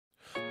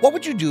What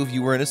would you do if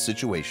you were in a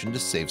situation to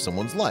save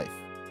someone's life?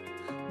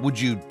 Would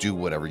you do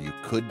whatever you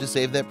could to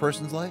save that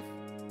person's life?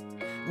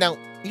 Now,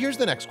 here's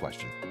the next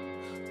question.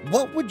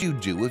 What would you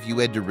do if you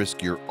had to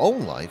risk your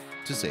own life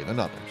to save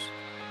another's?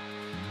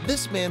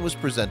 This man was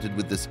presented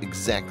with this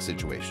exact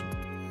situation,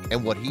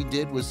 and what he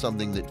did was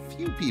something that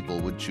few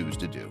people would choose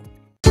to do.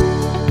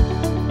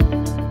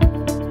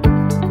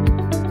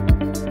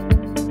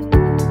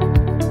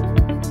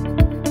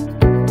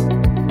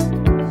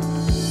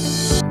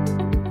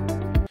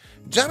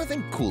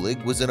 Jonathon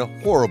Kulig was in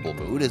a horrible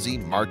mood as he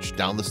marched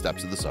down the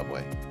steps of the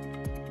subway.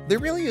 There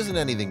really isn't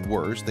anything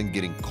worse than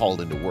getting called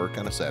into work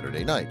on a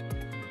Saturday night,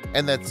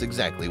 and that's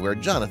exactly where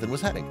Jonathon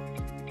was heading.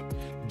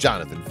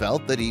 Jonathon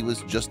felt that he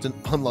was just an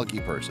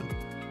unlucky person,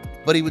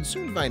 but he would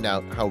soon find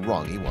out how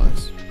wrong he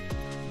was.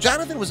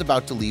 Jonathon was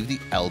about to leave the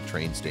L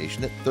train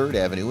station at 3rd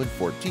Avenue and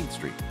 14th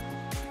Street.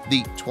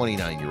 The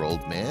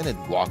 29-year-old man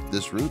had walked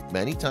this route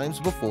many times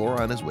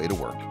before on his way to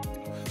work,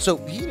 so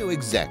he knew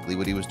exactly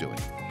what he was doing.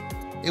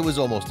 It was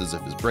almost as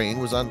if his brain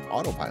was on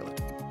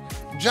autopilot.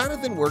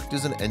 Jonathon worked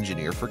as an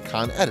engineer for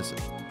Con Edison,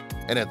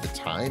 and at the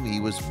time he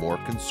was more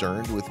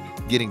concerned with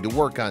getting to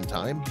work on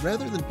time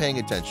rather than paying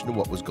attention to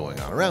what was going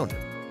on around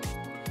him.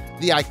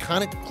 The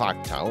iconic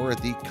clock tower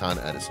at the Con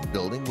Edison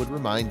building would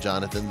remind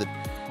Jonathon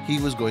that he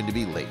was going to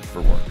be late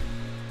for work.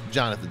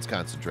 Jonathon's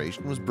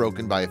concentration was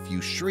broken by a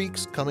few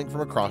shrieks coming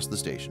from across the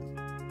station,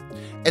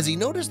 as he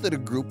noticed that a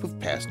group of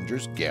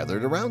passengers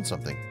gathered around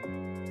something.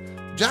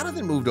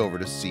 Jonathon moved over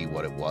to see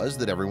what it was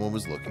that everyone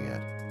was looking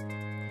at.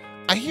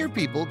 "I hear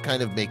people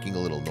kind of making a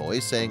little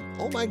noise saying,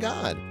 'Oh my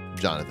God,'"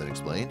 Jonathon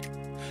explained.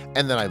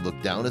 "And then I look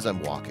down as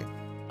I'm walking.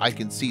 I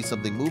can see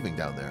something moving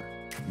down there.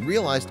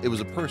 Realized it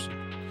was a person.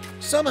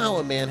 Somehow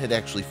a man had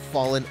actually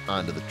fallen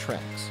onto the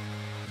tracks.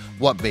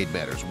 What made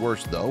matters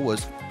worse, though,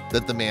 was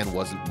that the man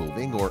wasn't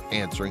moving or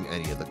answering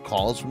any of the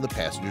calls from the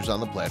passengers on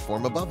the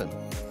platform above him.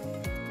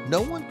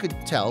 No one could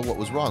tell what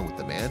was wrong with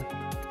the man,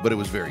 but it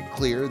was very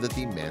clear that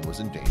the man was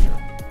in danger.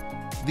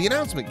 The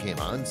announcement came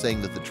on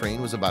saying that the train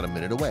was about a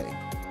minute away.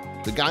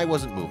 The guy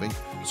wasn't moving,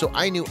 so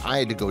I knew I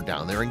had to go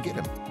down there and get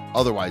him.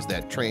 Otherwise,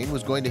 that train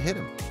was going to hit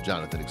him,"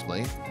 Jonathon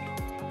explained.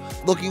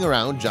 Looking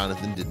around,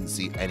 Jonathon didn't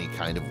see any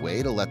kind of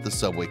way to let the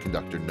subway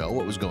conductor know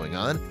what was going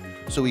on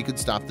so he could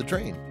stop the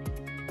train.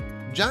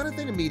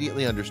 Jonathon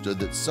immediately understood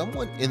that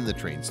someone in the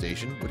train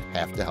station would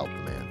have to help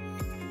the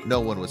man.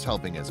 No one was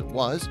helping as it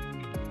was.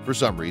 For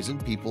some reason,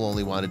 people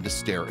only wanted to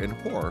stare in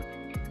horror.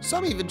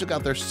 Some even took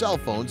out their cell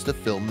phones to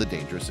film the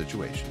dangerous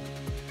situation.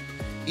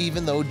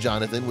 Even though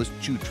Jonathon was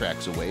 2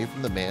 tracks away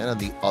from the man on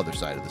the other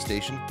side of the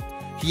station,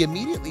 he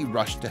immediately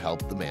rushed to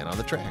help the man on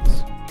the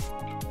tracks.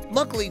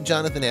 Luckily,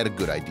 Jonathon had a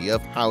good idea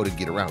of how to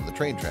get around the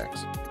train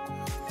tracks.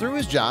 Through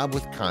his job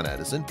with Con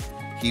Edison,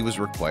 he was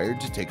required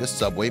to take a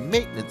subway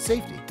maintenance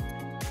safety.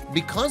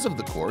 Because of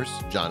the course,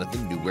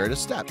 Jonathon knew where to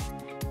step,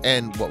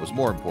 and what was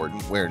more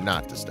important, where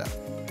not to step.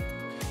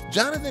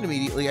 Jonathon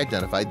immediately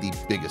identified the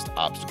biggest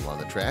obstacle on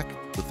the track,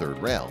 the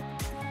 3rd rail.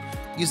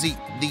 You see,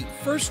 the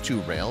first 2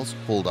 rails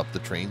hold up the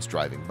trains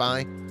driving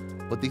by,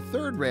 but the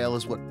 3rd rail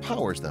is what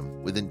powers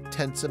them with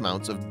intense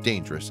amounts of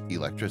dangerous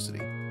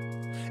electricity.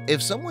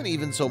 If someone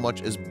even so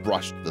much as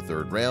brushed the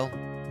 3rd rail,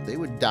 they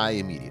would die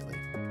immediately.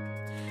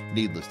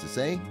 Needless to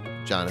say,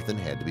 Jonathon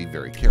had to be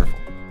very careful.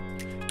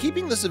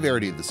 Keeping the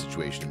severity of the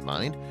situation in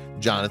mind,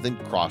 Jonathon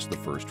crossed the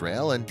 1st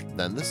rail and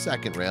then the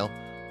 2nd rail,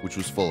 which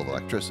was full of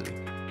electricity.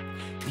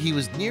 He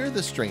was near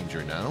the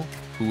stranger now,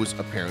 who was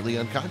apparently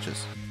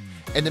unconscious.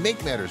 And to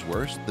make matters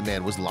worse, the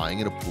man was lying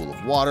in a pool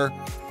of water,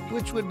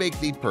 which would make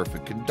the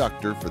perfect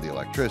conductor for the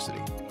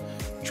electricity.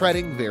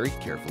 Treading very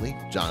carefully,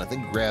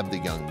 Jonathon grabbed the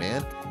young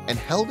man and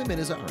held him in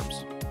his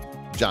arms.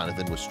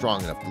 Jonathon was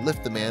strong enough to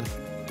lift the man,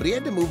 but he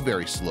had to move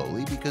very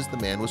slowly because the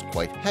man was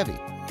quite heavy.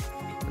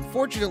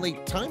 Unfortunately,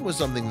 time was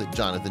something that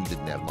Jonathon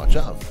didn't have much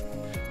of.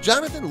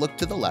 Jonathon looked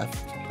to the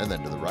left and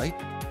then to the right.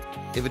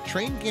 If a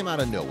train came out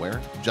of nowhere,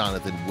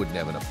 Jonathon wouldn't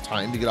have enough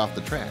time to get off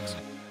the tracks,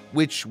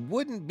 which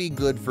wouldn't be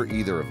good for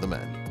either of the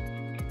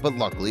men. But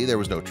luckily, there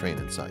was no train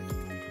in sight.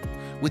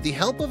 With the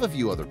help of a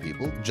few other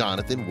people,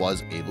 Jonathon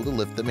was able to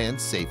lift the man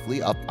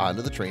safely up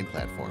onto the train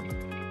platform.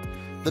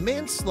 The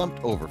man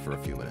slumped over for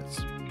a few minutes.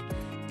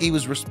 He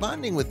was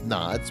responding with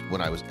nods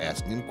when I was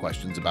asking him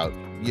questions about,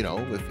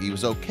 if he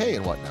was okay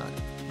and whatnot,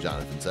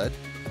 Jonathon said.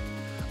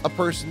 A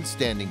person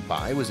standing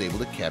by was able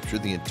to capture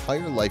the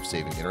entire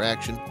life-saving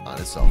interaction on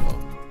his cell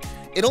phone.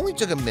 It only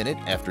took a minute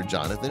after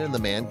Jonathon and the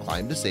man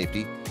climbed to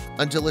safety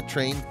until a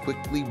train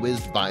quickly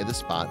whizzed by the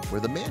spot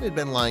where the man had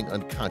been lying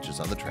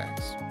unconscious on the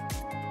tracks.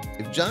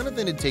 If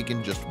Jonathon had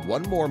taken just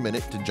 1 more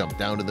minute to jump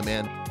down to the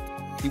man,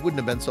 he wouldn't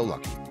have been so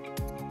lucky.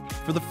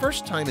 For the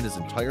first time in his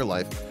entire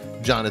life,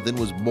 Jonathon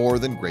was more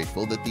than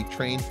grateful that the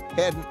train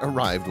hadn't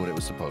arrived when it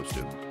was supposed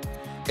to.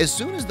 As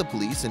soon as the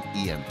police and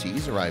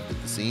EMTs arrived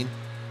at the scene,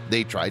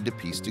 they tried to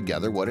piece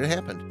together what had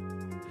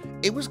happened.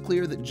 It was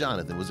clear that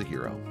Jonathon was a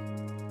hero,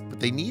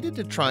 but they needed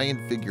to try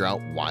and figure out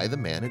why the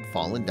man had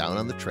fallen down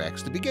on the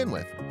tracks to begin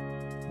with.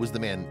 Was the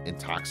man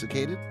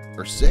intoxicated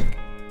or sick?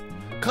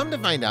 Come to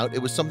find out,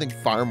 it was something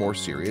far more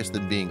serious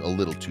than being a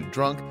little too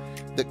drunk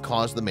that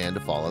caused the man to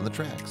fall on the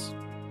tracks.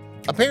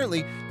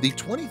 Apparently, the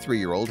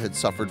 23-year-old had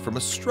suffered from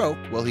a stroke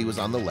while he was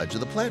on the ledge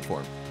of the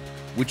platform,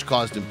 which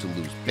caused him to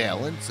lose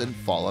balance and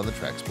fall on the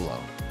tracks below.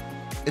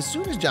 As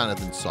soon as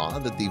Jonathon saw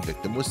that the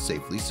victim was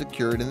safely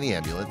secured in the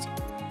ambulance,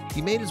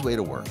 he made his way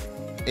to work.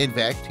 In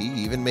fact, he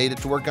even made it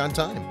to work on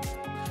time,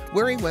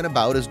 where he went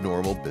about his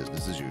normal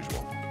business as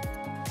usual.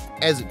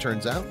 As it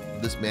turns out,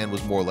 this man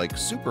was more like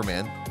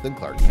Superman than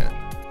Clark Kent.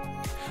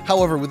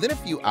 However, within a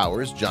few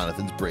hours,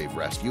 Jonathon's brave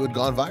rescue had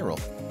gone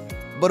viral.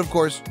 But of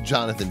course,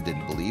 Jonathon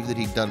didn't believe that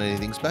he'd done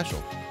anything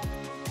special.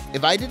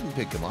 If I didn't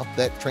pick him up,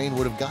 that train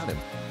would have got him,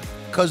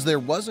 because there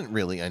wasn't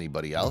really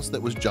anybody else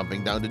that was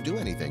jumping down to do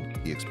anything,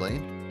 he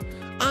explained.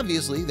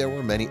 Obviously, there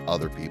were many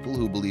other people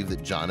who believed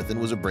that Jonathon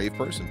was a brave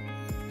person.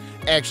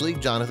 Actually,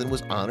 Jonathon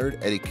was honored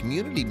at a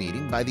community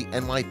meeting by the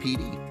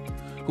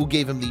NYPD, who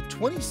gave him the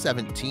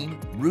 2017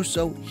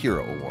 Russo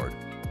Hero Award.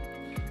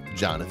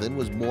 Jonathon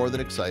was more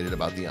than excited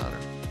about the honor.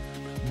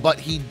 But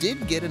he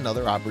did get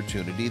another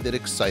opportunity that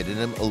excited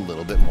him a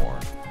little bit more.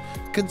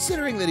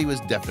 Considering that he was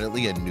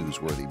definitely a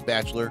newsworthy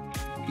bachelor,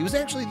 he was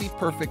actually the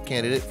perfect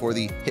candidate for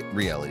the hit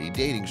reality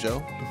dating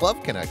show,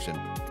 Love Connection.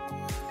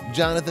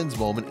 Jonathon's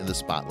moment in the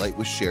spotlight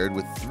was shared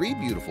with 3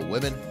 beautiful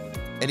women,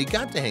 and he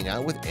got to hang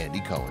out with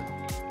Andy Cohen.